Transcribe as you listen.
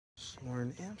We're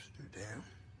in Amsterdam.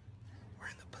 We're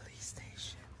in the police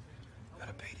station.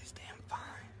 Gotta pay this damn fine.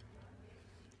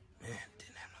 Man,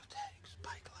 didn't have no tags.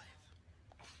 Bike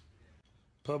life.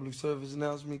 Public service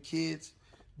announcement, kids.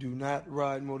 Do not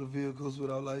ride motor vehicles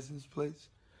without license plates.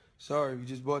 Sorry, we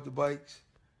just bought the bikes.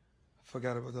 I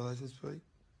forgot about the license plate.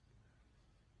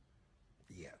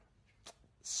 Yeah.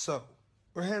 So,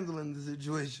 we're handling the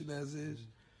situation as is.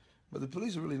 But the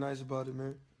police are really nice about it,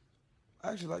 man.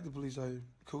 I actually like the police out here.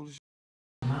 Cool as shit.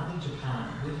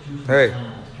 Hey.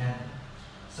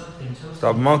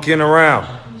 Stop monkeying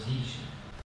around.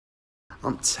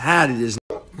 I'm tired of this.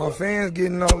 My fans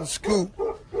getting all the scoop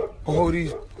on who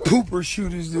these pooper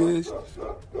shooters is.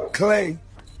 Clay,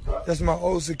 that's my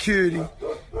old security.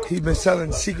 He's been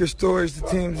selling secret stories to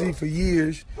TMZ for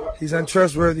years. He's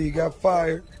untrustworthy. He got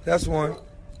fired. That's one.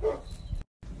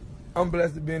 I'm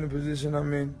blessed to be in the position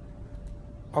I'm in.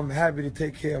 I'm happy to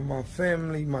take care of my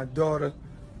family, my daughter,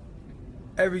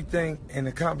 everything, and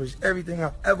accomplish everything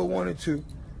I've ever wanted to.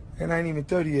 And I ain't even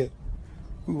 30 yet.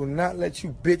 We will not let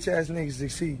you bitch-ass niggas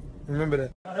succeed. Remember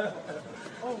that.